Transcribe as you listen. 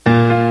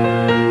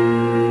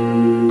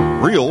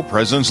Real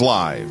Presence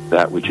Live.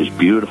 That which is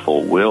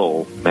beautiful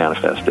will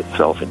manifest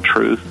itself in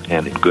truth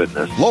and in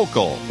goodness.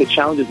 Local. The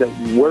challenges that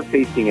we're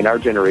facing in our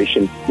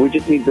generation, we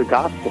just need the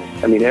gospel.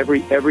 I mean,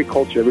 every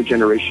culture, every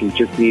generation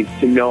just needs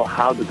to know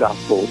how the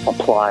gospel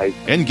applies.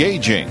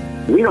 Engaging.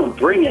 We don't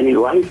bring any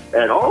life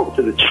at all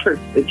to the church.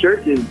 The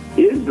church is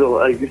the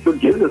life. It's what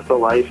gives us the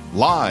life.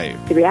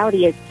 Live. The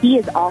reality is He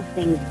is all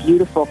things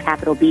beautiful,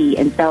 capital B.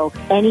 And so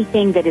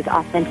anything that is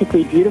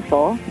authentically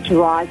beautiful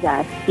draws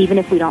us, even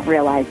if we don't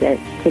realize it,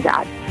 to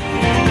God.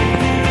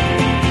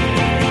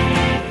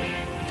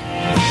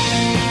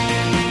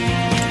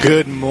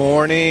 Good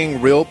morning,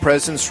 Real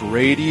Presence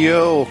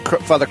Radio.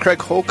 Father Craig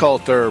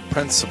Hochhalter,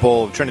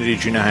 principal of Trinity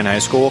Junior High and High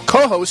School,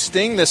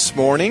 co-hosting this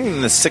morning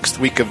in the 6th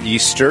week of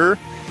Easter,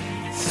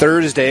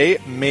 Thursday,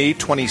 May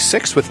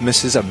 26th, with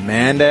Mrs.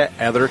 Amanda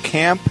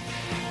Etherkamp,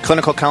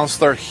 clinical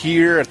counselor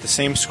here at the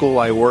same school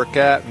I work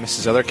at.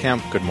 Mrs.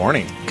 Etherkamp, good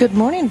morning. Good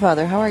morning,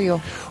 Father. How are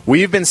you?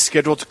 We've been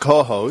scheduled to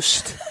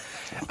co-host.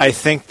 I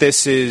think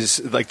this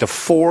is like the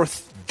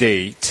 4th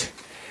date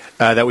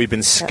that we've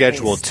been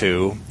scheduled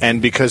to,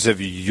 and because of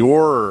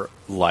your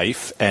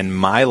life and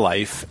my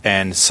life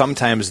and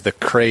sometimes the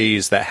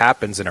craze that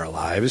happens in our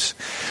lives,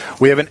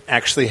 we haven't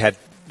actually had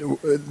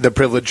the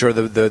privilege or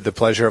the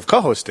pleasure of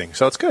co-hosting,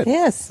 so it's good.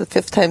 Yes, the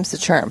 5th time's the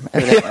charm.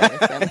 We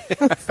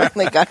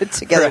finally got it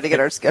together to get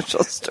our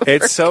schedules to work.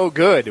 It's so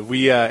good.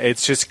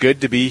 It's just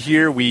good to be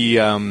here.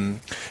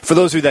 For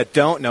those of you that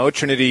don't know,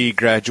 Trinity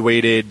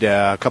graduated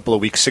a couple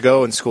of weeks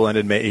ago, and school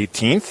ended May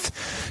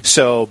 18th.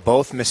 So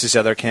both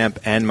Mrs. Etherkamp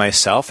and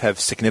myself have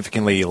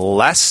significantly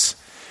less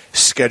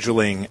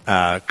scheduling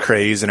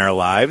craze in our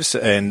lives,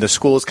 and the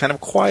school is kind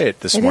of quiet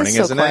this morning,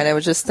 isn't it? Quiet. I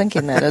was just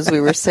thinking that as we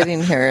were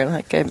sitting here,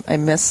 like I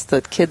miss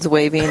the kids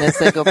waving as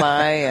they go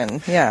by,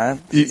 and yeah.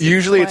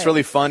 Usually it's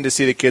really fun to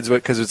see the kids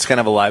because it's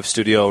kind of a live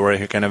studio right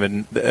here, kind of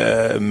in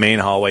the main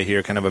hallway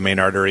here, kind of a main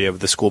artery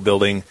of the school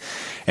building,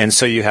 and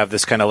so you have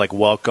this kind of like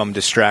welcome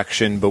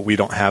distraction, but we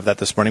don't have that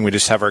this morning. We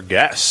just have our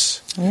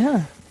guests.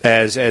 Yeah.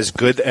 As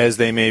good as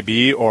they may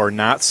be, or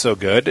not so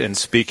good. And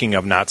speaking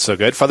of not so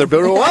good, Father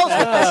Bill Wells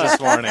with us this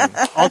morning.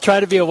 I'll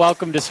try to be a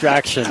welcome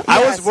distraction.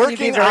 I was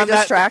working on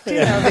that. That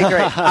would be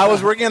great. I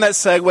was working on that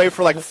segue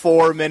for like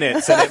 4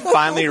 minutes, and it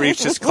finally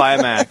reached its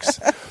climax.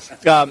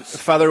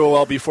 Father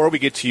Well, before we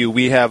get to you,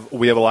 we have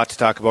a lot to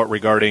talk about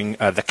regarding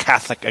the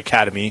Catholic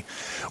Academy,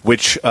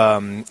 which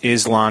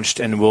is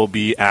launched and will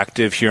be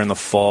active here in the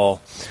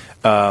fall.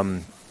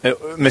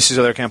 Mrs.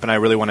 Etherkamp and I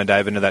really want to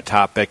dive into that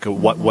topic,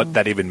 what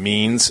that even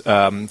means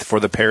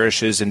for the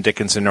parishes in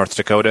Dickinson, North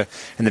Dakota,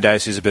 and the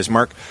Diocese of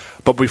Bismarck.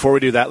 But before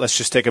we do that, let's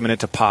just take a minute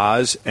to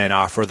pause and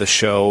offer the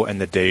show and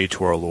the day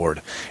to our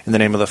Lord. In the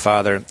name of the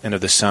Father, and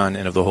of the Son,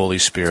 and of the Holy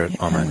Spirit.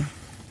 Amen.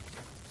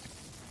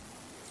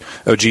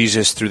 O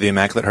Jesus, through the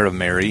Immaculate Heart of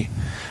Mary,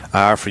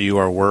 I offer you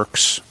our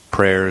works,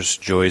 prayers,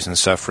 joys, and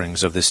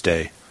sufferings of this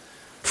day,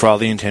 for all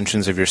the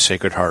intentions of your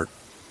Sacred Heart,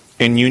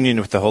 in union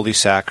with the holy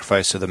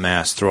sacrifice of the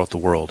Mass throughout the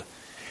world,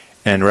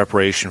 and in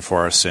reparation for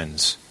our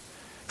sins,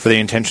 for the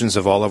intentions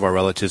of all of our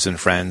relatives and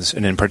friends,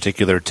 and in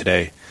particular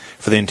today,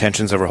 for the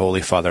intentions of our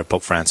Holy Father,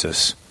 Pope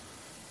Francis.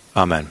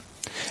 Amen.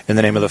 In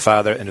the name of the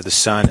Father, and of the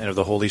Son, and of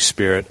the Holy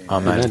Spirit.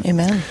 Amen.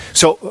 Amen.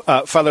 So,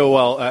 Father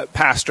Well,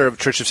 pastor of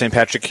Church of St.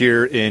 Patrick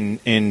here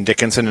in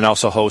Dickinson, and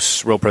also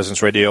hosts Real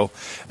Presence Radio,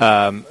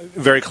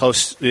 very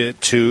close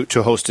to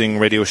hosting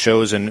radio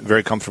shows and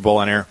very comfortable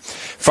on air.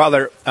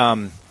 Father,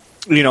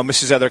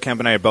 Mrs. Etherkamp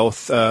and I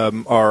both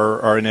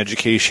are in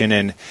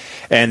education,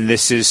 and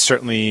this is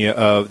certainly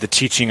the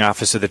teaching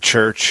office of the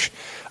church.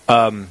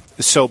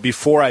 So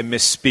before I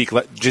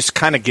misspeak, just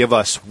kind of give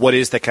us what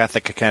is the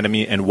Catholic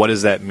Academy and what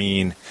does that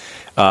mean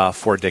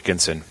for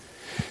Dickinson?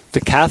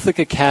 The Catholic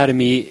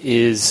Academy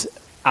is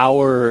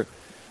our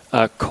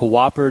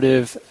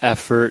cooperative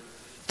effort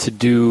to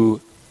do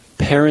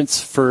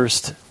parents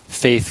first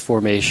faith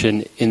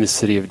formation in the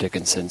city of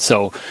Dickinson.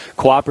 So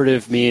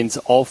cooperative means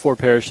all 4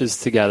 parishes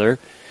together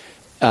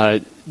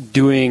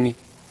doing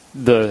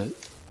the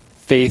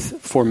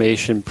faith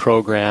formation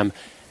program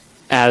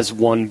as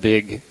one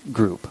big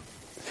group.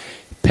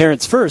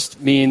 Parents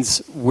First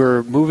means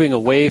we're moving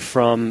away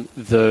from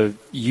the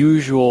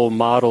usual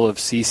model of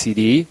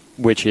CCD,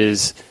 which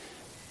is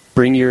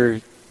bring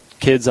your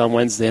kids on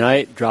Wednesday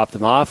night, drop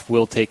them off,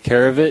 we'll take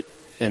care of it,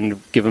 and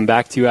give them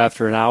back to you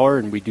after an hour,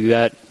 and we do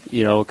that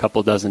a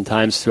couple dozen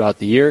times throughout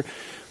the year.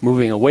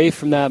 Moving away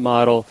from that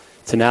model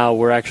to now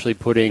we're actually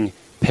putting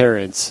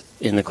parents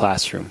in the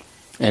classroom.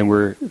 And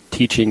we're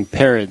teaching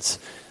parents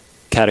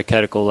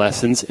catechetical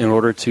lessons in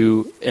order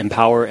to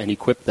empower and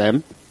equip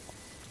them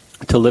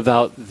to live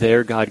out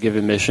their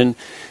God-given mission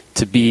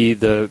to be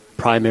the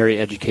primary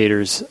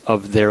educators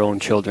of their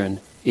own children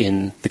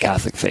in the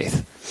Catholic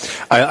faith.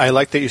 I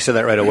like that you said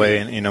that right away,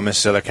 and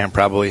Mrs. Etherkamp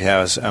probably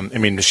has.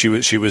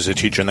 She was a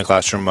teacher in the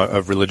classroom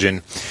of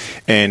religion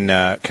in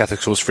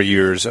Catholic schools for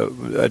years,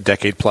 a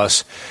decade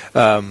plus.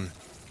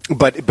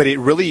 But it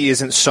really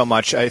isn't so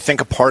much. I think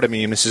a part of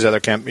me, and Mrs.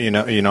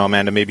 Otherkamp,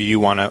 Amanda, maybe you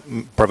want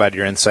to provide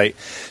your insight.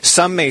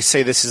 Some may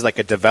say this is like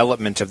a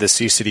development of the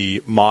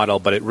CCD model,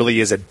 but it really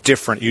is a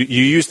different. You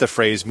use the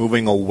phrase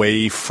moving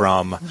away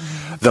from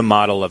the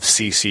model of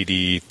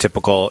CCD,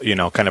 typical,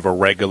 kind of a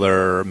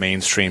regular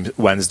mainstream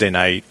Wednesday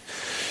night.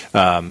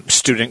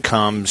 Student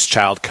comes,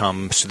 child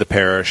comes to the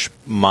parish,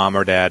 mom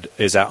or dad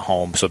is at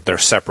home, so they're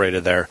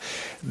separated there.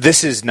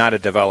 This is not a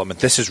development.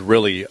 This is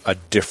really a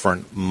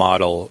different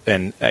model,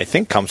 and I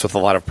think comes with a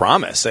lot of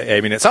promise. I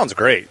mean, it sounds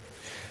great.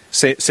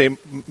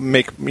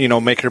 Make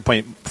your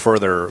point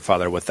further,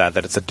 Father, with that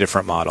it's a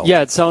different model.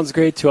 Yeah, it sounds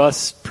great to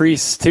us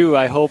priests too.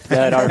 I hope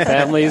that our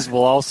families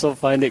will also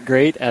find it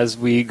great as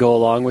we go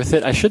along with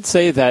it. I should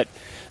say that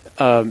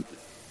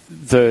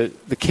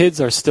the kids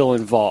are still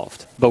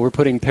involved, but we're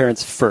putting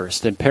parents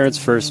first, and parents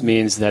first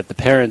means that the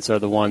parents are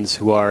the ones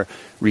who are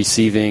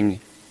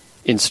receiving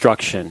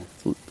instruction,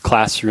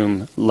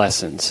 classroom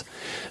lessons.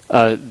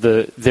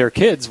 Their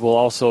kids will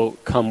also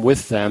come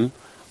with them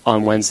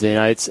on Wednesday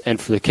nights,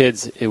 and for the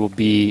kids it will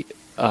be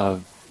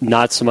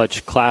not so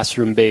much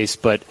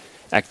classroom-based but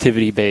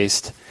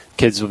activity-based.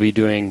 Kids will be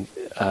doing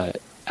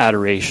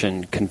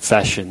adoration,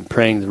 confession,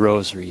 praying the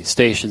rosary,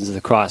 Stations of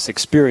the Cross,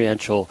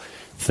 experiential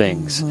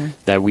things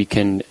that we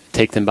can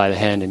take them by the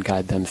hand and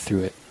guide them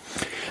through it.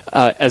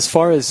 As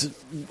far as,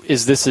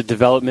 is this a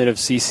development of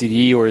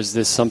CCD or is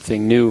this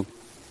something new?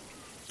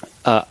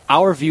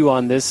 Our view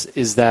on this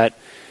is that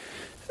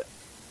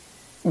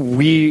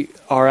we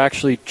are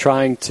actually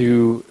trying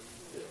to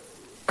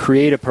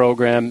create a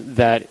program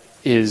that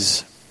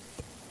is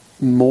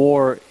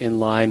more in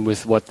line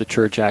with what the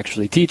church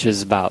actually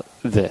teaches about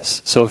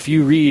this. So if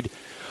you read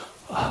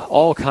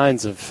all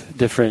kinds of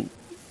different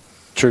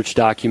church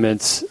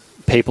documents,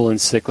 papal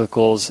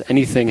encyclicals,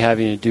 anything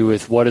having to do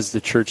with what does the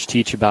church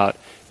teach about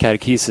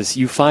catechesis,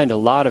 you find a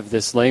lot of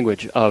this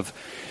language of,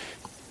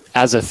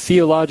 as a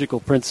theological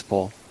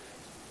principle,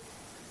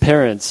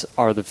 parents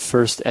are the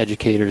first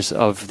educators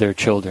of their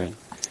children.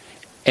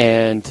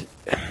 And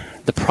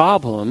the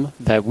problem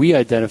that we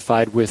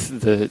identified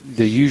with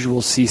the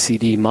usual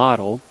CCD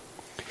model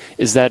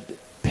is that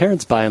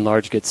parents, by and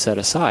large, get set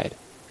aside.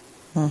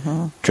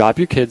 Drop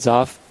your kids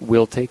off,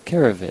 we'll take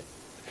care of it.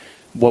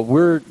 What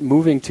we're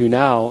moving to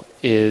now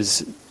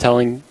is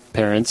telling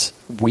parents,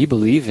 we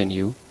believe in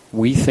you.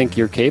 We think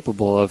you're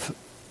capable of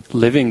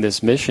living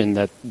this mission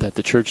that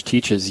the church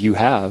teaches you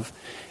have,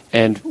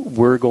 and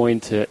we're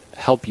going to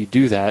help you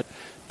do that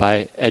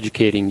by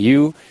educating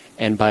you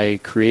and by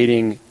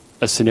creating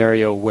a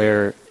scenario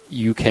where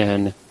you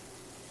can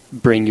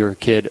bring your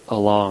kid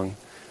along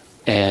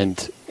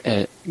and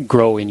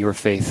grow in your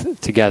faith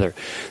together.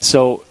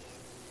 So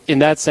in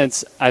that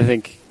sense, I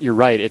think you're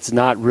right. It's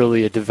not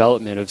really a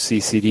development of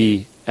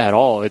CCD at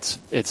all. It's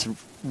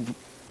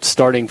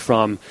starting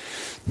from,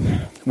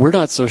 we're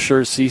not so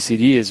sure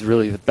CCD is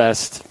really the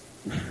best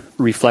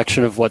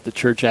reflection of what the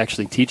church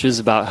actually teaches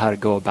about how to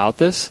go about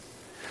this.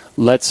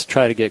 Let's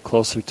try to get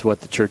closer to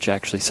what the church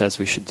actually says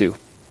we should do.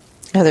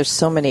 Yeah, there's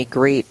so many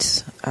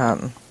great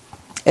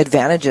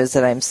advantages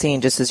that I'm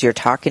seeing just as you're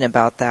talking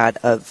about that,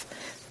 of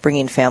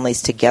bringing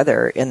families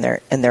together in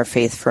their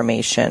faith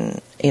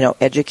formation,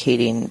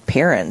 educating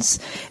parents,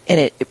 and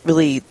it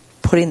really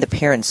putting the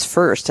parents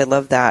first. I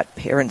love that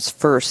parents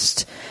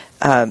first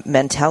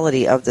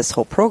mentality of this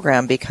whole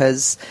program,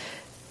 because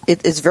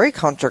it is very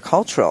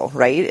countercultural,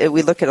 right?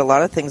 We look at a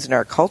lot of things in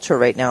our culture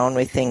right now and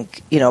we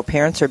think,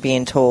 parents are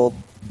being told,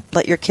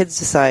 let your kids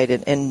decide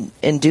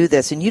and do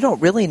this, and you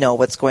don't really know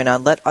what's going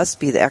on. Let us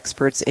be the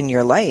experts in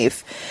your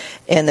life.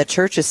 And the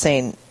church is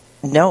saying,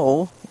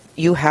 no,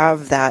 you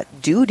have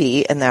that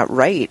duty and that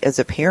right as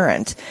a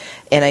parent.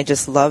 And I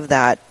just love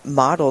that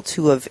model,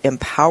 too, of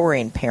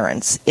empowering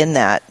parents in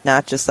that,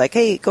 not just like,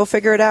 hey, go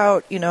figure it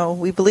out,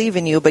 we believe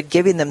in you, but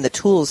giving them the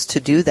tools to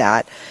do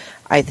that,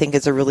 I think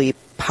is a really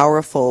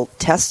powerful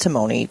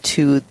testimony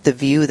to the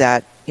view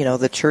that,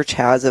 the church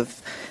has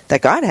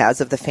that God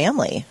has of the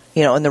family,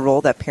 and the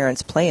role that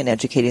parents play in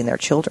educating their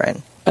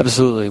children.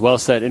 Absolutely. Well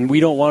said. And we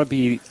don't want to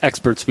be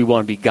experts. We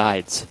want to be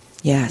guides.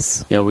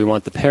 Yes. We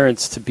want the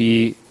parents to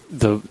be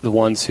the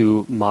ones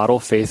who model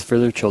faith for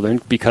their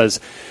children, because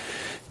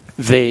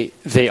they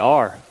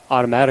are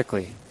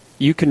automatically.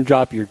 You can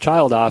drop your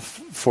child off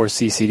for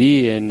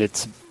CCD and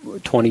it's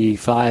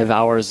 25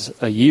 hours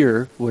a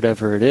year,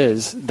 whatever it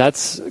is.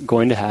 That's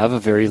going to have a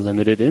very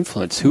limited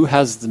influence. Who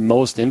has the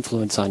most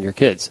influence on your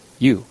kids?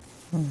 You.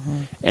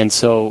 And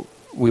so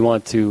we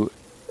want to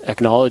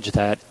acknowledge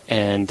that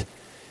and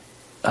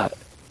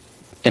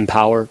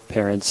empower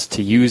parents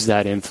to use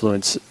that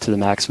influence to the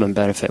maximum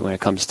benefit when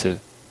it comes to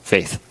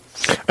faith.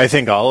 I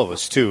think all of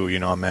us too,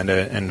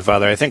 Amanda and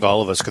Father, I think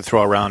all of us could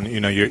throw around,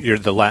 you're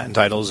the Latin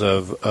titles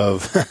of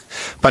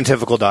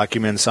pontifical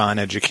documents on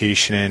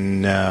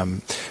education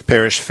and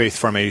parish faith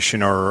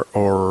formation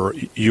or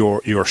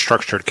your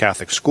structured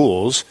Catholic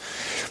schools,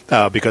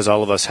 because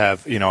all of us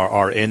have,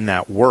 are in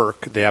that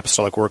work, the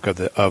apostolic work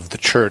of the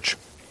church.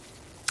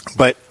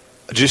 But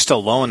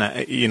alone,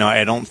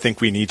 I don't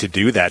think we need to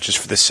do that just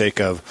for the sake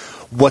of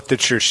what the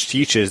church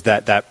teaches,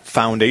 that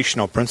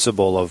foundational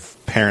principle of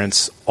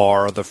parents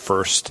are the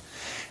first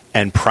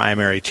and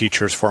primary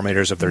teachers,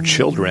 formators of their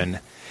children.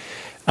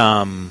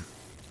 And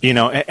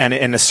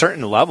in a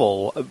certain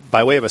level,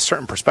 by way of a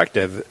certain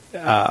perspective,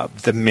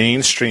 the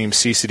mainstream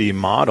CCD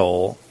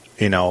model,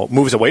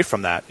 moves away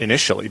from that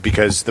initially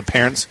because the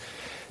parents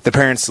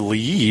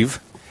leave.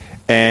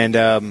 And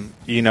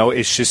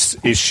it's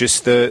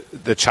just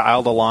the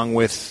child along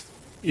with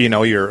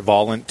your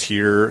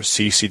volunteer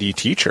CCD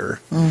teacher.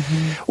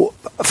 Mm-hmm. Well,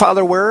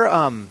 Father,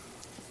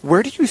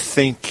 where do you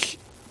think,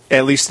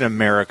 at least in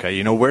America,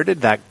 where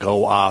did that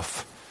go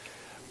off?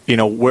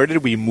 Where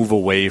did we move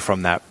away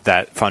from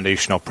that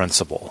foundational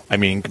principle? I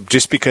mean,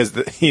 just because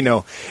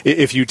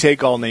if you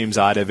take all names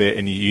out of it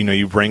and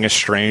you bring a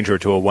stranger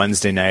to a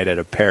Wednesday night at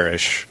a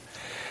parish,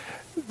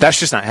 that's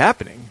just not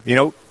happening.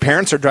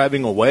 Parents are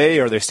driving away,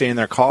 or they stay in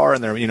their car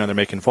and they're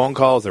making phone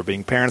calls. They're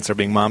being parents, they're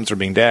being moms, they're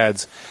being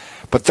dads,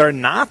 but they're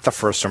not the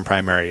first and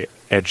primary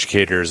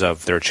educators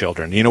of their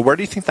children. Where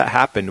do you think that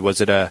happened?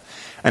 Was it an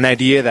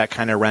idea that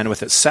kind of ran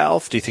with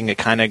itself? Do you think it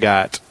kind of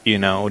got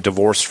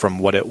divorced from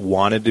what it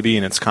wanted to be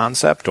in its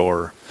concept,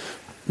 or?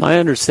 My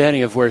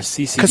understanding of where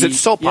CCD... Because it's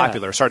so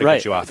popular. Yeah, sorry to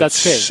cut you off.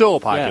 That's it's so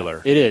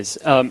popular. Yeah, it is.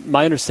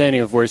 My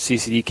understanding of where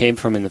CCD came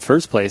from in the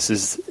first place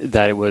is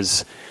that it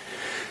was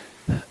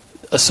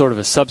a sort of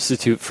a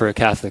substitute for a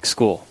Catholic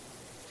school.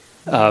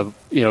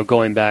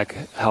 Going back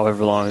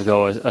however long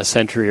ago, a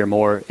century or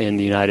more in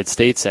the United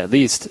States at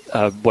least,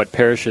 what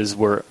parishes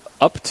were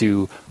up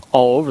to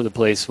all over the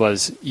place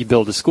was you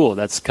build a school.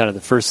 That's kind of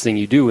the first thing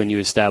you do when you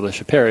establish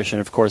a parish. And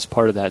of course,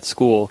 part of that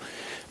school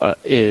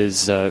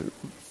is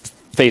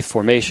faith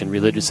formation,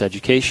 religious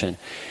education.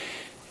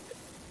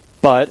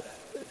 But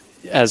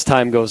as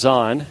time goes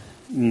on,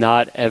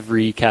 not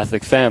every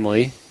Catholic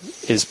family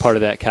is part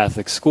of that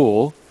Catholic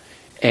school.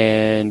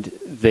 And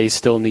they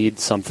still need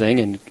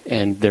something,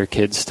 and their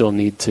kids still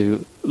need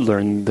to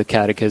learn the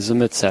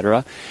catechism,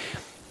 etc.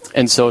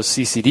 And so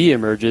CCD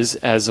emerges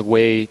as a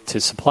way to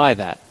supply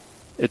that.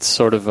 It's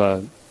sort of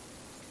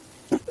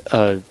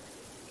an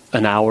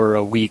hour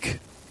a week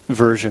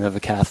version of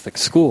a Catholic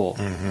school.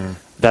 Mm-hmm.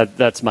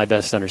 That's my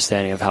best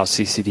understanding of how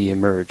CCD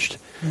emerged.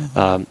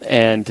 Mm-hmm.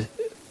 And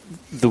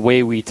the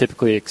way we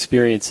typically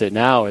experience it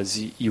now,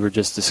 as you were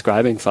just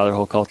describing, Father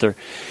Hochhalter,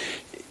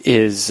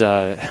 is...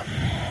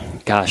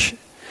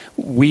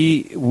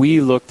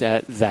 we looked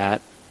at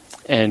that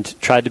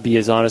and tried to be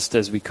as honest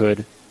as we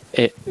could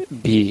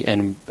be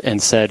and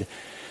said,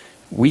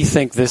 we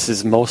think this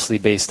is mostly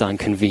based on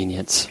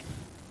convenience.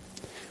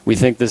 We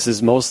think this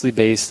is mostly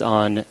based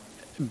on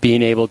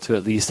being able to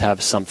at least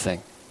have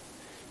something.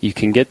 You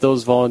can get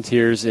those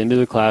volunteers into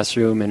the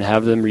classroom and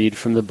have them read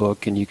from the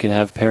book, and you can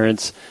have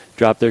parents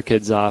drop their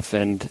kids off,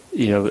 and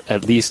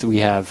at least we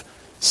have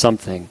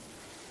something.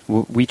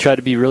 We try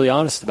to be really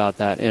honest about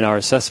that in our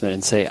assessment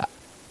and say,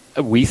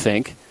 we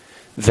think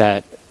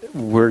that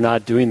we're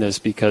not doing this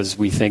because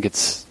we think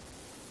it's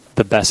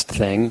the best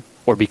thing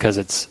or because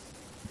it's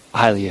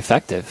highly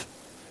effective.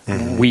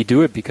 Mm-hmm. We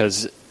do it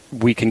because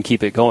we can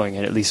keep it going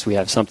and at least we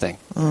have something.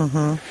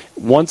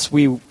 Mm-hmm. Once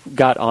we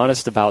got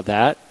honest about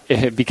that,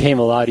 it became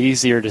a lot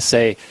easier to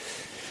say,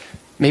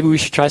 maybe we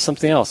should try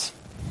something else.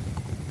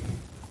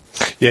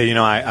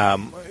 Yeah,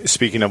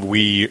 speaking of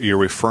we, you're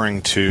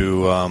referring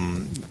to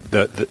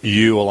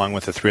you along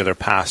with the three other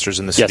pastors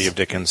in the city of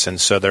Dickinson.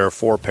 So there are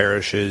 4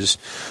 parishes.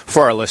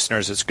 For our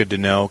listeners, it's good to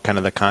know kind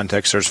of the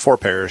context. There's 4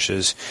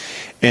 parishes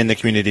in the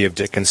community of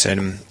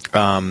Dickinson.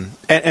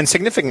 And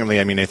significantly,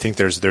 I think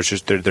there's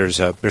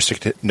a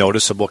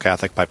noticeable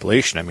Catholic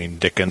population.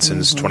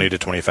 Dickinson's 20 to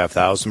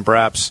 25,000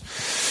 perhaps,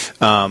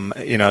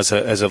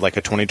 as of like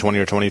a 2020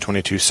 or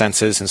 2022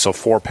 census. And so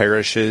 4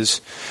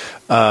 parishes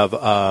of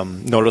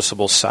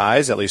noticeable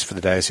size, at least for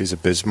the Diocese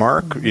of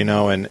Bismarck,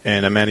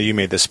 and Amanda, you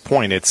made this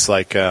point. It's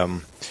like,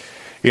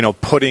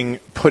 putting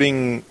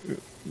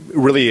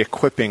really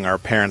equipping our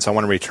parents. I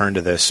want to return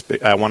to this.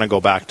 I want to go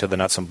back to the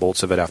nuts and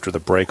bolts of it after the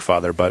break,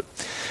 Father. But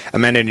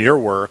Amanda, in your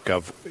work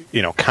of,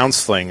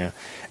 counseling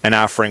and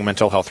offering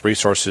mental health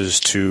resources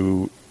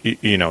to,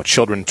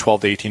 children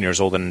 12 to 18 years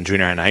old in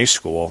junior and high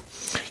school,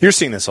 you're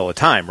seeing this all the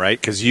time, right?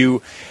 Because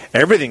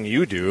everything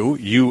you do,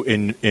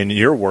 in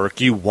your work,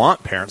 you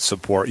want parent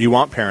support. You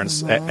want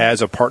parents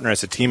as a partner,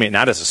 as a teammate,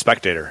 not as a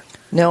spectator.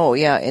 No,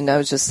 yeah, and I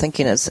was just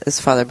thinking as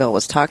Father Bill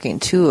was talking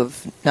too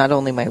of not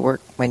only my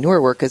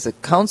newer work as a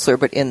counselor,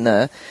 but in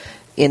the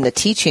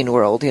teaching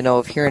world,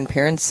 of hearing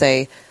parents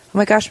say, "Oh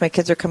my gosh, my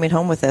kids are coming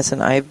home with this,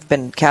 and I've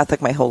been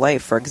Catholic my whole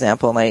life, for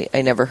example, and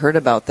I never heard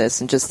about this,"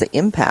 and just the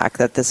impact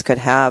that this could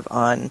have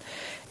on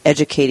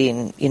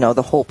educating,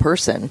 the whole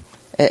person,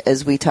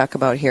 as we talk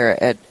about here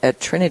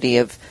at Trinity.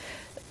 Of,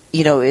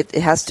 it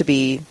has to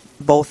be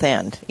both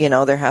and.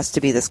 There has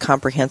to be this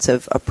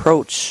comprehensive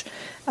approach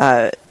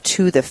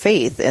to the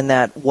faith, and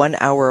that 1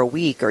 hour a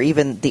week or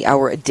even the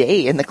hour a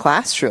day in the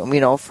classroom,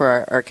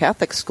 for our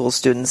Catholic school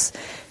students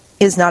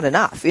is not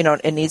enough.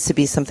 It needs to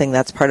be something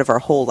that's part of our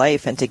whole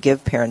life, and to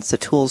give parents the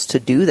tools to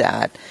do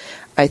that,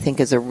 I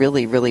think is a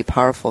really, really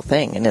powerful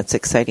thing, and it's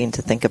exciting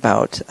to think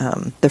about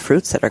the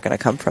fruits that are going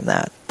to come from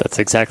that. That's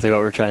exactly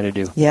what we're trying to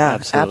do. Yeah,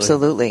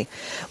 absolutely.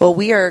 Well,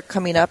 we are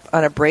coming up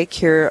on a break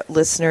here,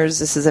 listeners.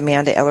 This is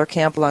Amanda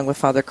Ellerkamp along with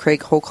Father Craig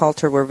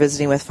Hochhalter. We're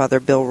visiting with Father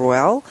Bill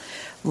Roel,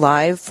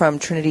 live from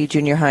Trinity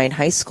Junior High and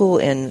High School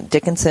in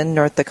Dickinson,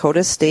 North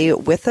Dakota. Stay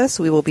with us.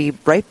 We will be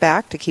right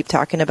back to keep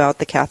talking about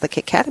the Catholic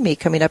Academy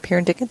coming up here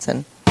in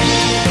Dickinson.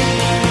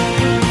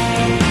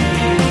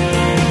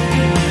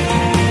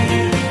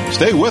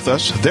 Stay with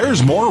us.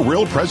 There's more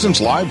Real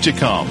Presence Live to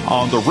come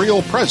on the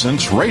Real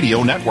Presence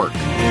Radio Network.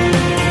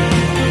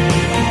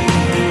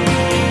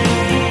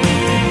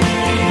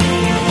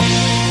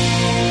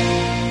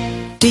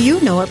 Do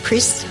you know a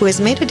priest who has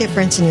made a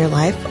difference in your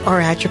life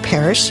or at your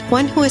parish?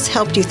 One who has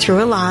helped you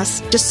through a loss,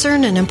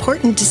 discern an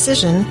important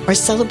decision, or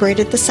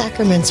celebrated the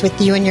sacraments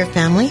with you and your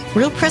family?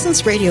 Real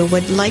Presence Radio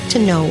would like to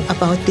know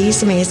about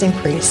these amazing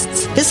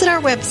priests. Visit our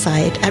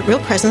website at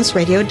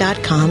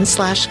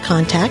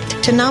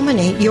realpresenceradio.com/contact to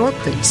nominate your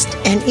priest.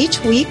 And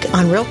each week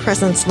on Real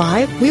Presence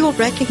Live, we will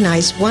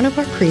recognize one of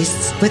our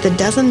priests with a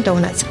dozen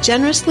donuts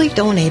generously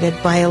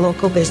donated by a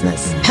local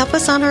business. Help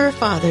us honor our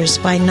fathers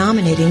by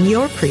nominating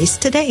your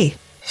priest today.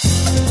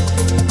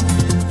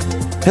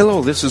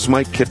 Hello, this is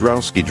Mike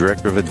Kidrowski,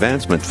 Director of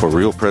Advancement for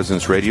Real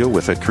Presence Radio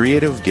with a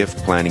creative gift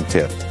planning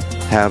tip.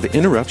 Have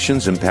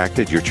interruptions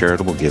impacted your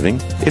charitable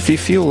giving? If you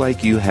feel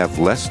like you have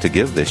less to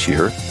give this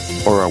year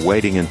or are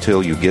waiting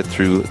until you get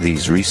through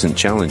these recent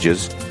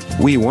challenges,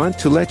 we want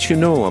to let you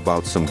know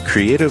about some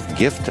creative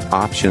gift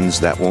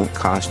options that won't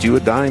cost you a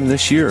dime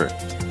this year.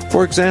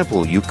 For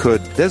example, you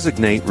could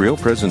designate Real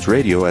Presence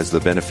Radio as the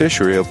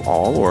beneficiary of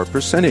all or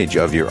percentage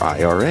of your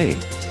IRA,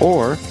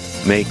 or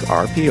make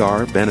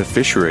RPR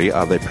beneficiary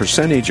of a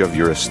percentage of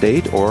your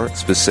estate or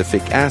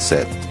specific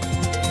asset.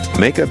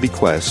 Make a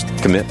bequest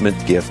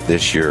commitment gift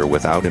this year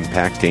without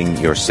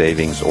impacting your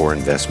savings or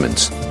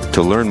investments.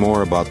 To learn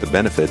more about the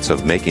benefits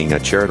of making a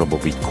charitable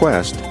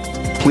bequest,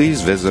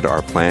 please visit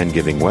our plan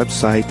giving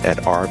website at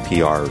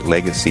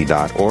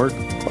rprlegacy.org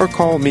or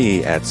call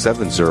me at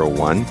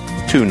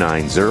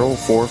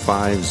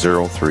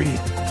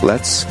 701-290-4503.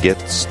 Let's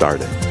get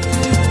started.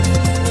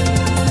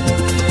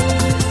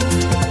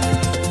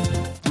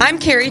 I'm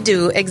Carrie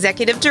Dew,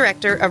 Executive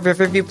Director of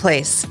Riverview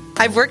Place.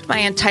 I've worked my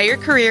entire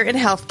career in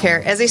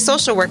healthcare as a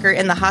social worker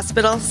in the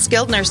hospital,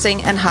 skilled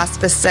nursing, and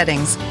hospice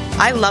settings.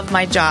 I love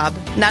my job.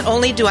 Not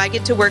only do I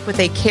get to work with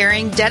a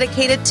caring,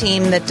 dedicated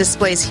team that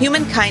displays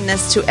human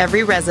kindness to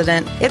every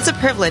resident, it's a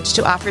privilege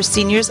to offer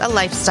seniors a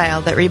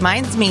lifestyle that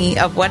reminds me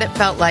of what it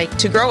felt like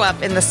to grow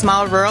up in the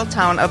small rural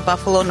town of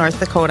Buffalo,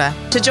 North Dakota.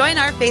 To join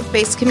our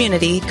faith-based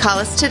community, call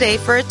us today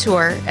for a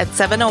tour at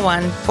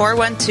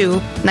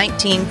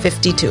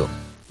 701-412-1952.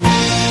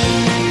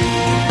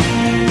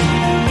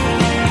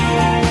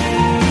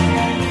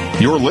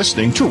 You're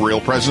listening to Real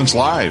Presence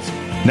Live.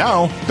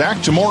 Now,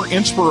 back to more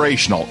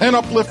inspirational and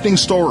uplifting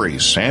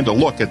stories and a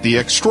look at the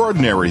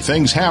extraordinary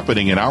things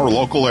happening in our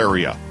local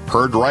area.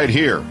 Heard right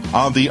here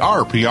on the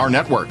RPR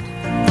Network.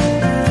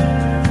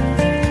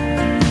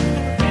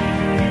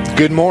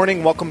 Good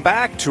morning. Welcome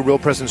back to Real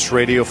Presence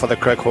Radio. Father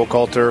Craig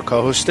Hochhalter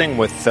co-hosting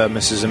with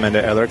Mrs.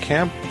 Amanda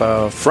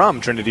Ellerkamp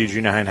from Trinity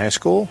Junior High and High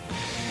School.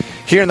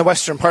 Here in the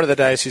western part of the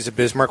Diocese of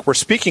Bismarck, we're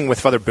speaking with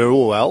Father Bill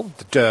Roel,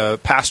 the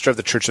pastor of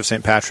the Church of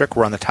St. Patrick.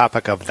 We're on the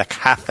topic of the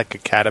Catholic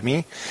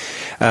Academy,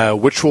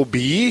 which will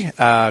be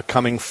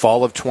coming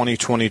fall of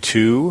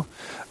 2022,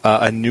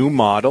 a new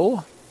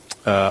model,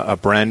 a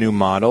brand new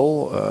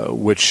model,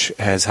 which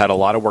has had a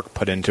lot of work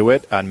put into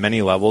it on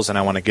many levels, and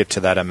I want to get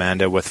to that,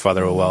 Amanda, with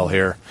Father Roel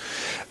here.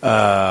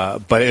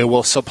 But it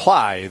will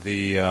supply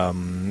the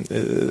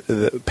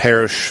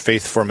parish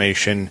faith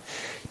formation,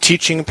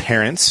 teaching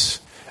parents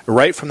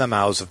right from the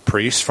mouths of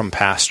priests, from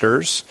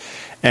pastors,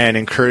 and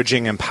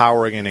encouraging,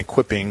 empowering, and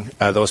equipping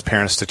those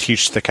parents to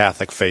teach the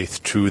Catholic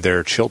faith to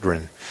their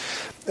children.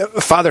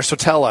 Father, so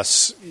tell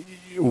us,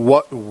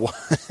 what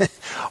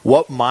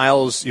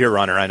miles, you're a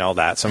runner, I know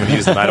that, so I'm going to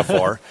use the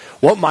metaphor.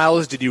 What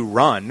miles did you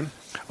run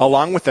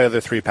along with the other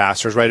three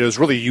pastors, right? It was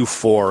really you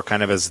four,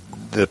 kind of as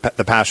the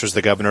pastors,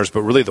 the governors,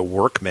 but really the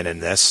workmen in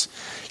this.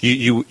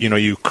 You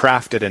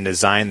crafted and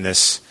designed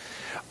this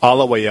all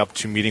the way up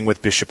to meeting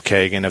with Bishop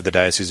Kagan of the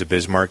Diocese of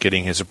Bismarck,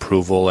 getting his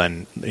approval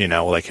and,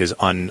 his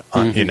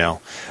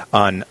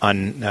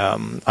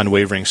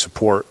unwavering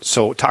support.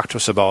 So talk to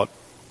us about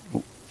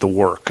the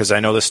work, because I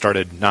know this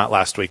started not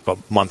last week,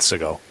 but months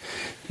ago.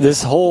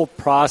 This whole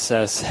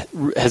process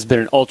has been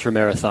an ultra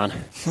marathon,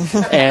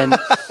 and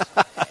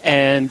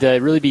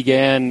it really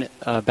began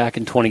back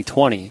in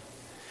 2020.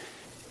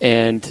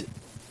 And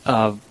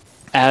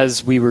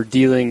as we were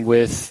dealing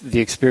with the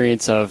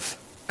experience of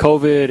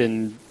COVID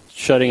and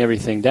shutting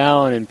everything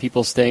down and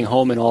people staying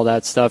home and all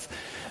that stuff,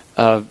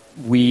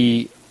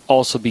 we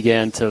also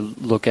began to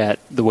look at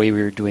the way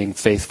we were doing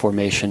faith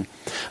formation.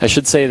 I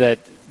should say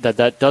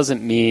that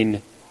doesn't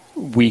mean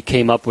we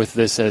came up with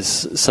this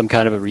as some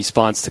kind of a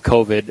response to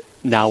COVID.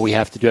 Now we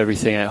have to do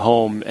everything at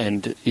home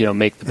and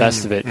make the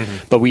best of it.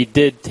 Mm-hmm. But we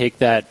did take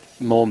that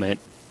moment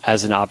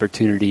as an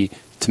opportunity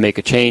make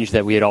a change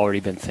that we had already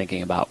been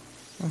thinking about.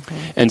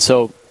 And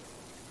so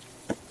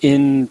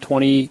in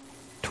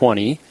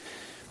 2020,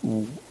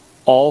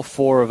 all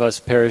 4 of us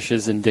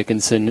parishes in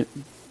Dickinson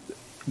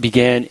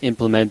began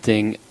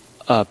implementing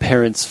a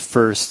parents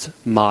first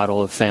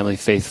model of family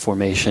faith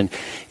formation,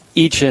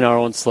 each in our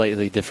own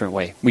slightly different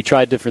way. We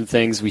tried different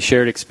things. We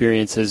shared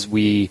experiences.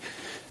 We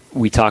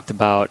talked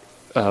about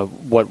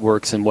what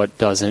works and what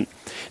doesn't.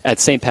 At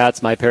St.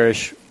 Pat's, my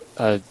parish,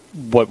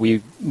 what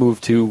we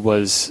moved to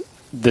was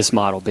this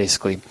model,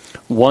 basically.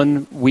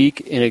 1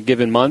 week in a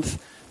given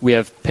month, we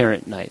have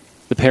parent night.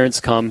 The parents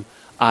come.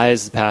 I,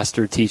 as the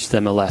pastor, teach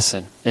them a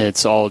lesson, and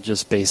it's all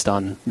just based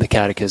on the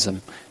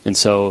catechism. And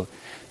so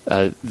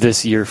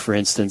this year, for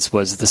instance,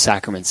 was the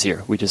sacraments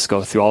year. We just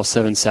go through all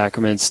 7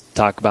 sacraments,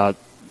 talk about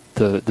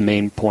the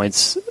main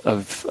points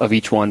of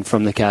each one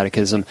from the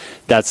catechism.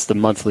 That's the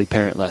monthly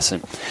parent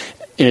lesson.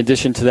 In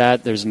addition to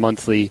that, there's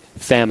monthly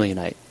family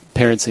night.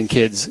 Parents and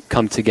kids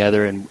come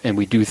together and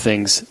we do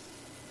things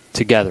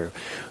together.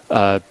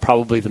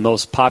 Probably the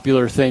most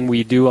popular thing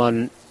we do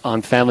on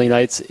family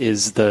nights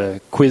is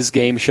the quiz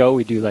game show.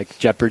 We do like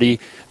Jeopardy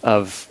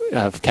of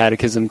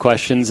catechism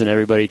questions, and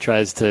everybody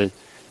tries to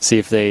see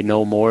if they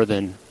know more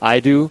than I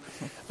do.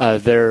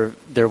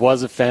 There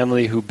was a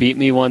family who beat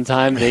me one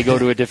time. They go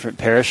to a different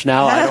parish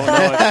now. I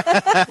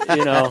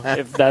don't know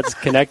if that's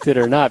connected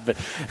or not. But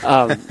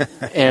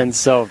and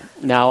so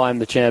now I'm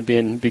the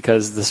champion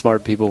because the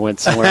smart people went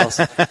somewhere else.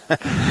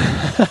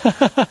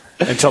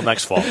 Until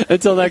next fall.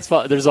 Until next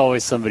fall. There's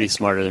always somebody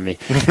smarter than me.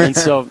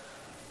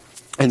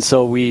 And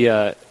so we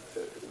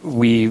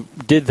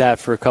did that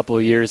for a couple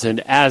of years. And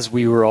as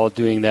we were all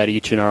doing that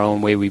each in our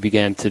own way, we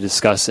began to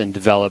discuss and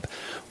develop,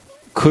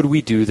 could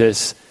we do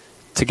this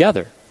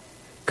together?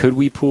 Could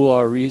we pool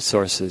our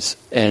resources?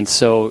 And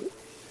so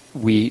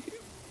we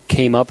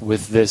came up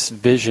with this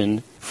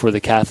vision for the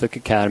Catholic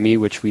Academy,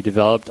 which we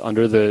developed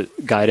under the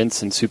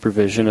guidance and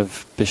supervision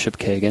of Bishop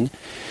Kagan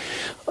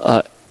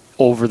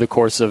over the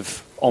course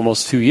of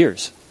almost 2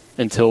 years,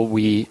 until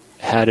we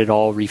had it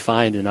all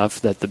refined enough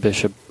that the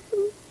bishop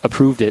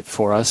approved it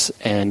for us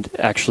and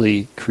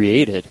actually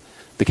created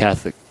the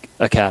Catholic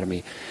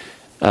Academy.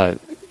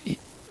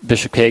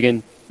 Bishop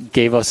Kagan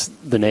gave us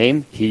the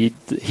name.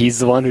 He's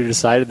the one who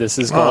decided this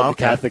is called the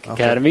Catholic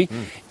Academy.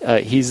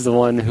 He's the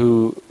one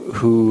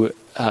who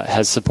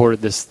has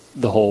supported this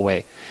the whole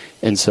way,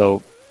 and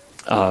so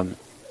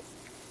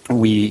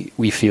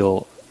we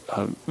feel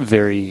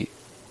very,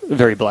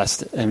 very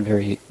blessed and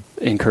very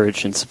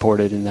encouraged and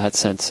supported in that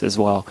sense as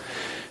well.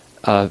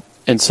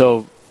 And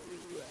so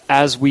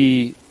as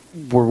we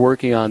were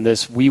working on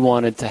this, we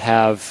wanted to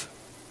have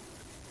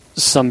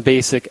some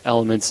basic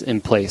elements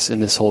in place in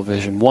this whole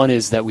vision. One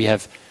is that we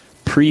have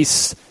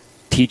priests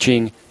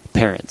teaching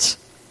parents.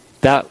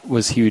 That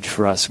was huge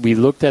for us. We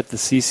looked at the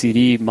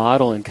CCD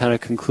model and kind of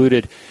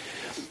concluded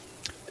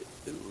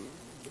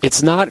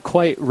it's not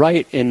quite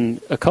right in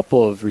a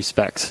couple of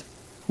respects.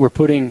 We're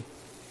putting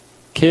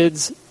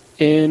kids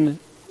in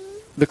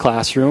the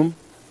classroom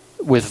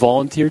with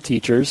volunteer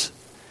teachers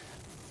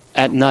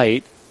at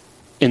night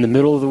in the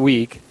middle of the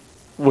week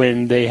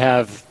when they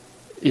have,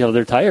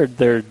 they're tired,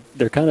 they're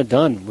kind of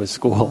done with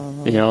school.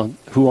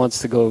 Who wants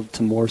to go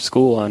to more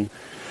school on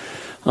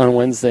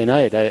Wednesday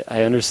night?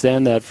 I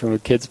understand that from a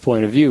kid's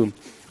point of view.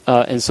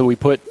 And so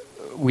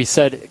we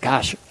said,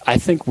 gosh, I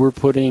think we're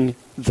putting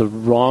the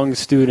wrong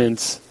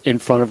students in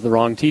front of the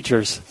wrong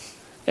teachers.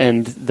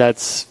 And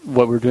that's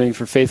what we're doing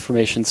for faith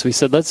formation. So we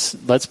said,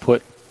 let's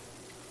put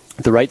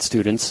the right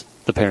students,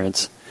 the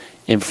parents,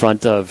 in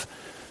front of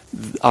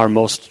our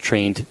most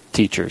trained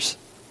teachers,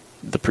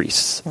 the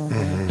priests.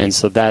 And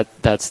so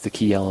that's the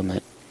key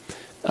element.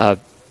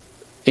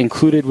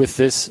 Included with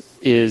this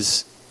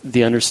is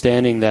the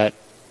understanding that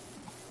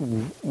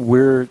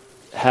we're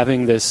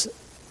having this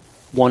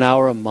 1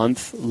 hour a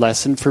month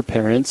lesson for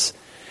parents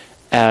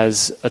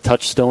as a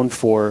touchstone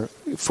for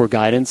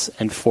guidance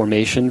and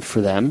formation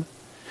for them,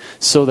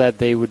 so that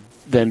they would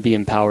then be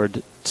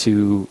empowered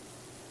to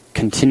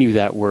continue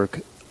that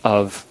work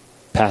of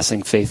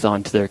passing faith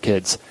on to their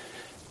kids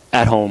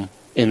at home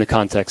in the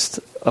context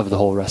of the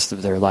whole rest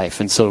of their life.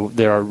 And so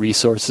there are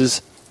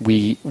resources.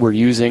 We're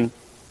using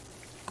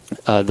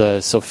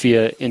the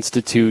Sophia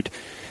Institute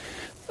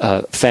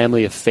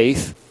Family of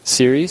Faith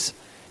series.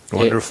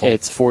 Wonderful.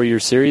 It's a 4-year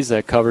series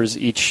that covers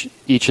each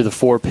of the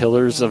 4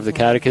 pillars of the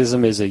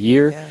catechism is a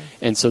year. Yeah.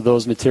 And so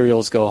those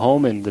materials go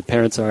home, and the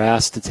parents are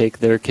asked to take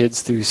their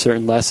kids through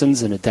certain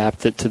lessons and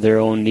adapt it to their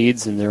own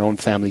needs and their own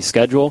family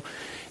schedule.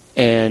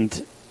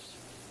 And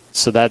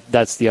so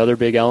that's the other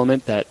big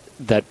element,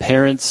 that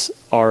parents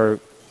are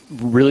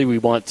really, we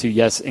want to,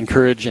 yes,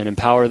 encourage and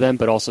empower them,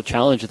 but also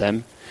challenge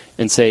them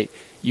and say,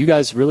 you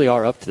guys really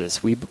are up to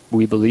this. We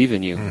believe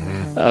in you.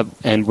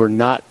 And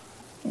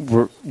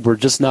we're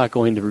just not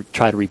going to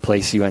try to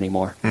replace you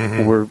anymore.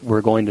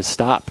 We're going to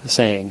stop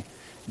saying,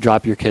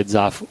 drop your kids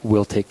off,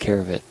 we'll take care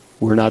of it.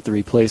 We're not the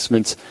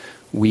replacements.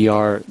 We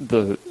are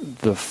the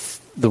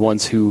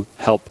ones who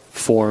help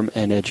form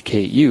and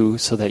educate you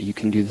so that you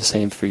can do the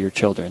same for your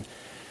children.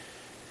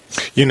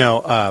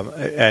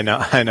 I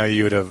know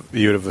you would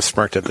have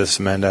smirked at this,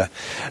 Amanda.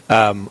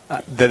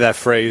 That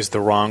phrase, the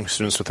wrong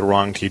students with the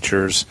wrong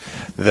teachers,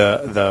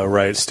 the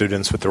right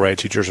students with the right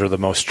teachers are the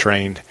most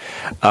trained.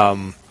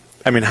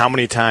 How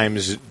many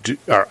times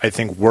I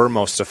think we're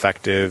most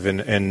effective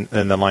in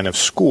the line of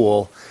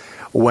school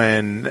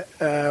when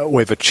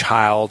we have a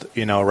child,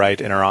 in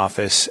our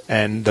office,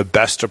 and the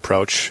best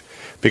approach,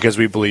 because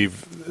we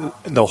believe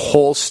the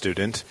whole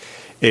student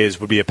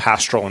would be a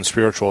pastoral and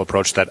spiritual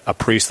approach that a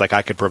priest like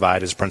I could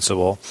provide as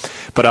principal,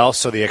 but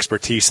also the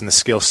expertise and the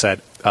skill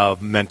set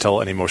of mental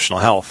and emotional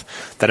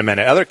health that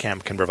Amanda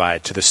Otherkamp can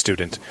provide to the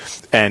student,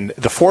 and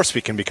the force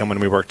we can become when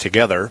we work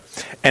together.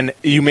 And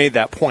you made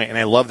that point, and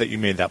I love that you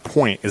made that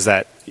point, is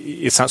that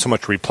it's not so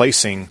much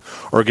replacing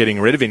or getting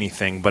rid of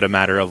anything, but a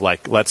matter of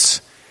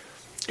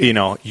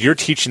you're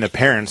teaching the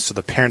parents so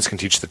the parents can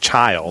teach the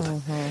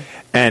child,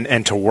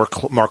 and to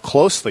work more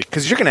closely,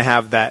 because you're going to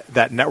have that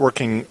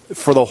networking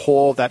for the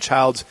whole of that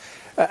child's.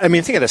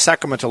 Think of the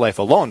sacramental life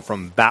alone,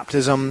 from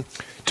baptism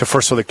to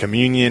First Holy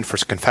Communion,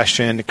 First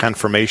Confession, to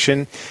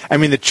Confirmation.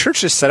 The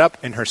church is set up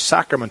in her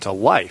sacramental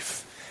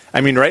life.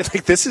 Right?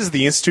 This is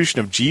the institution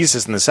of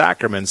Jesus and the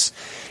sacraments,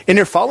 and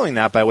you're following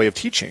that by way of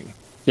teaching.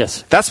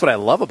 Yes. That's what I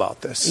love about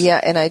this. Yeah,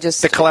 and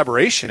the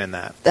collaboration in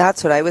that.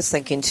 That's what I was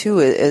thinking too,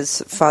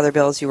 is Father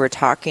Bill, as you were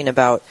talking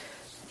about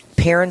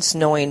parents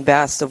knowing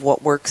best of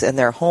what works in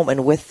their home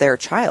and with their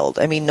child.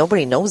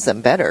 Nobody knows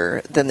them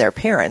better than their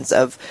parents,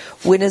 of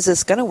when is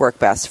this going to work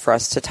best for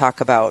us to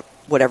talk about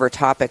whatever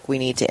topic we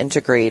need to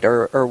integrate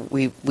or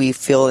we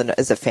feel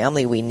as a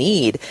family we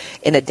need,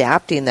 in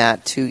adapting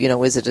that to,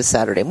 is it a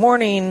Saturday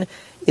morning?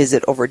 Is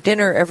it over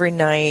dinner every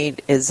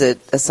night? Is it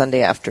a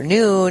Sunday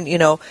afternoon?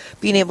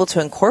 Being able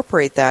to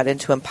incorporate that and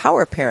to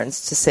empower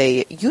parents to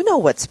say,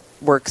 what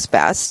works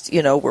best.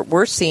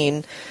 We're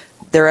seeing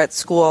they're at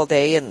school all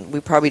day, and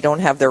we probably don't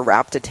have their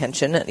rapt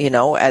attention,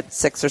 at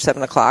 6 or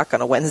 7 o'clock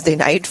on a Wednesday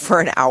night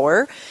for an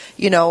hour.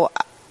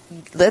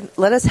 Let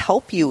us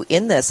help you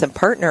in this and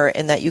partner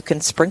in that you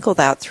can sprinkle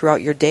that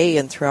throughout your day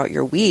and throughout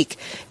your week,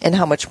 and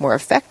how much more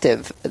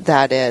effective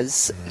that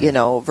is,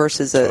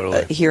 versus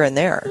a here and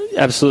there.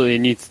 Absolutely.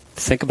 And you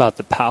think about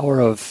the power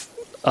of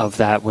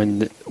that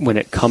when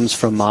it comes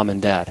from mom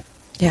and dad.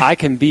 Yeah. I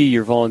can be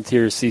your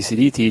volunteer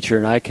CCD teacher,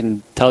 and I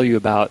can tell you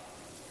about,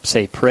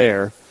 say,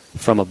 prayer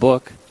from a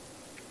book,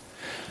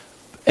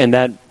 and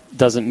that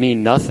doesn't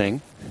mean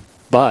nothing,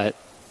 but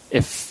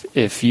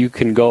if you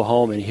can go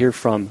home and hear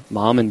from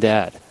mom and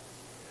dad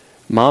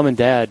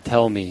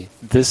tell me,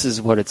 this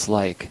is what it's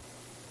like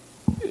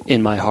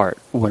in my heart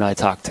when I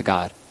talk to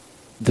God.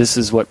 This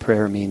is what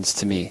prayer means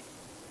to me.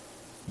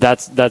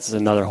 That's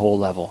another whole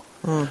level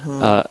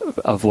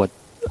of what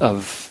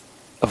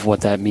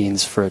that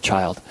means for a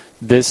child.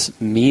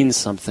 This means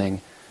something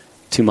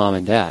to mom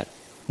and dad,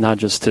 not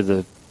just to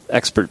the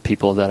expert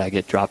people that I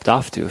get dropped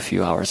off to a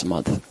few hours a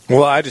month.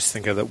 Well, I just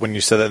think of that when you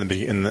said that in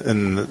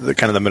the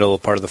kind of the middle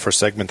part of the first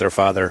segment there,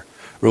 Father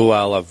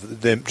Ruel,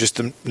 of just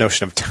the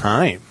notion of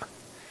time.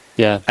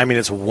 Yeah.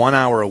 It's 1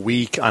 hour a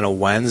week on a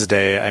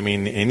Wednesday.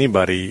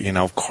 Anybody,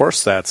 of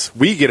course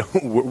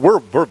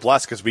we're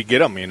blessed because we get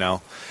them,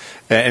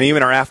 And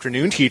even our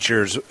afternoon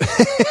teachers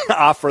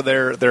offer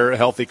their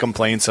healthy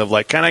complaints of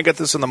can I get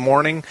this in the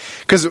morning?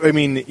 Because 12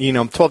 to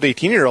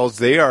 18-year-olds,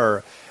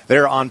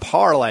 they're on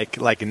par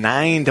like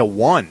 9 to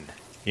 1,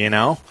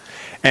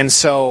 and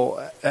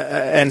so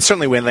and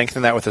certainly we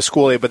lengthen that with the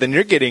school day. But then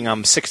you're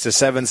getting 6 to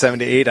 7, 7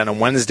 to 8 on a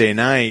Wednesday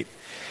night.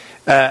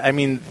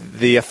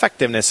 The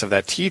effectiveness of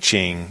that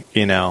teaching,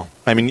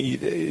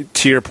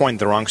 to your point,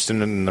 the wrong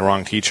student and the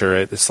wrong teacher.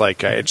 It's I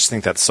just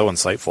think that's so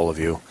insightful of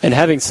you. And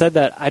having said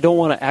that, I don't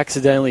want to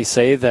accidentally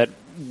say that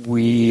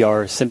we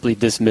are simply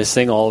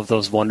dismissing all of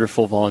those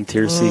wonderful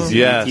volunteer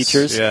CCD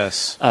teachers.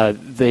 Yes.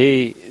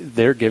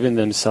 They're giving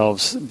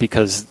themselves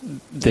because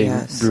they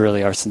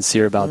really are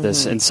sincere about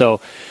this. And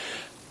so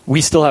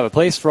we still have a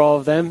place for all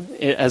of them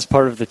as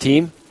part of the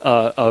team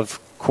of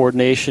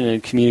coordination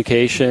and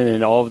communication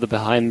and all of the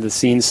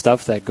behind-the-scenes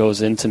stuff that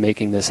goes into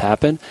making this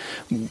happen.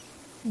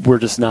 We're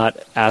just not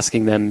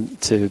asking them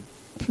to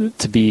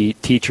be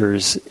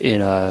teachers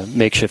in a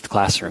makeshift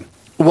classroom.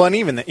 Well, and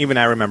even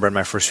I remember in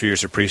my first few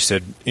years of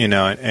priesthood,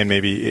 and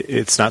maybe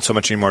it's not so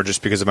much anymore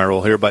just because of my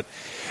role here, but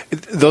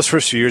those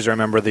first few years, I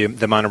remember the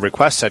amount of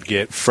requests I'd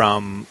get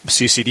from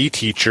CCD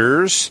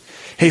teachers.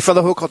 Hey,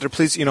 Father Hochhalter,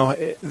 please,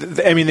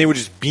 they would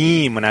just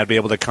beam when I'd be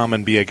able to come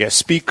and be a guest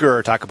speaker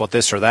or talk about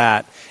this or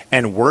that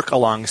and work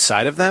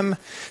alongside of them.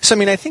 So,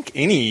 I think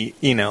any,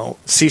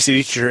 CCD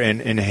teacher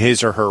in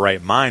his or her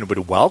right mind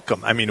would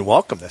welcome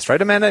this,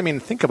 right, Amanda?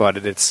 Think about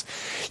it.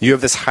 You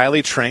have this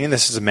highly trained,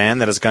 this is a man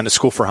that has gone to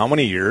school for how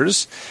many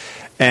years?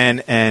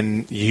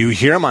 And you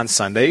hear him on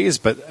Sundays,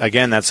 but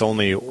again, that's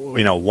only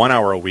 1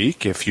 hour a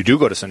week if you do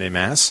go to Sunday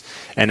Mass,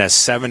 and a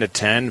 7 to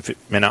 10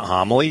 minute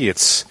homily.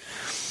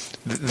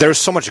 There's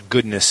so much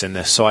goodness in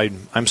this, so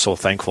I'm so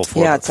thankful for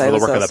the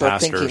work of the pastors. I was also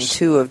thinking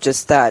too of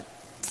just that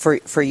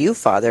for you,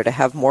 Father, to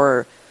have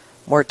more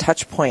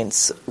touch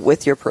points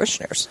with your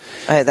parishioners.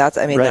 That's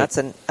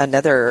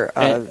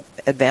another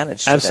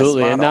advantage to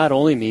Absolutely, this and model. not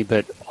only me,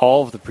 but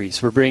all of the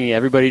priests. We're bringing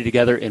everybody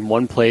together in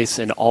one place,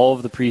 and all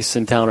of the priests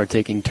in town are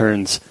taking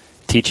turns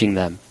teaching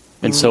them.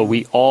 And so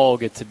we all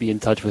get to be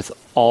in touch with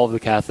all of the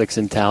Catholics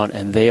in town,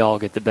 and they all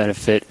get the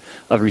benefit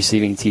of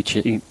receiving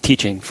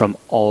teaching from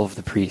all of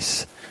the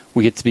priests.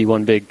 We get to be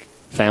one big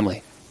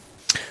family.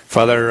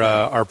 Father,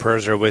 our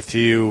prayers are with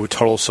you.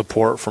 Total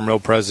support from Real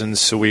Presence.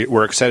 So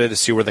we're excited to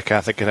see where the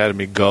Catholic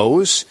Academy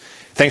goes.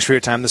 Thanks for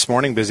your time this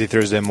morning. Busy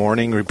Thursday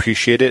morning. We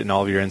appreciate it and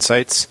all of your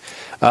insights.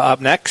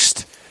 Up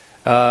next,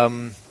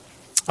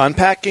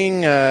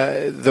 unpacking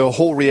the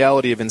whole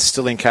reality of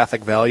instilling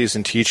Catholic values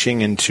and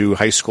teaching into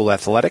high school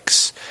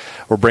athletics.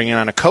 We're bringing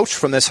on a coach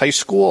from this high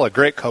school, a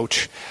great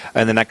coach.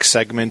 In the next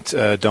segment,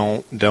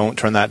 don't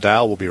turn that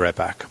dial. We'll be right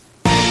back.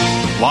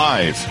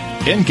 Live,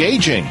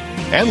 engaging,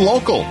 and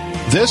local.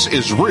 This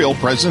is Real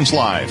Presence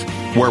Live,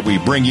 where we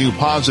bring you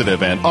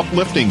positive and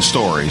uplifting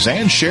stories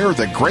and share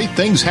the great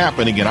things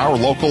happening in our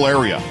local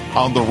area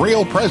on the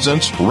Real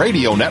Presence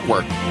Radio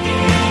Network.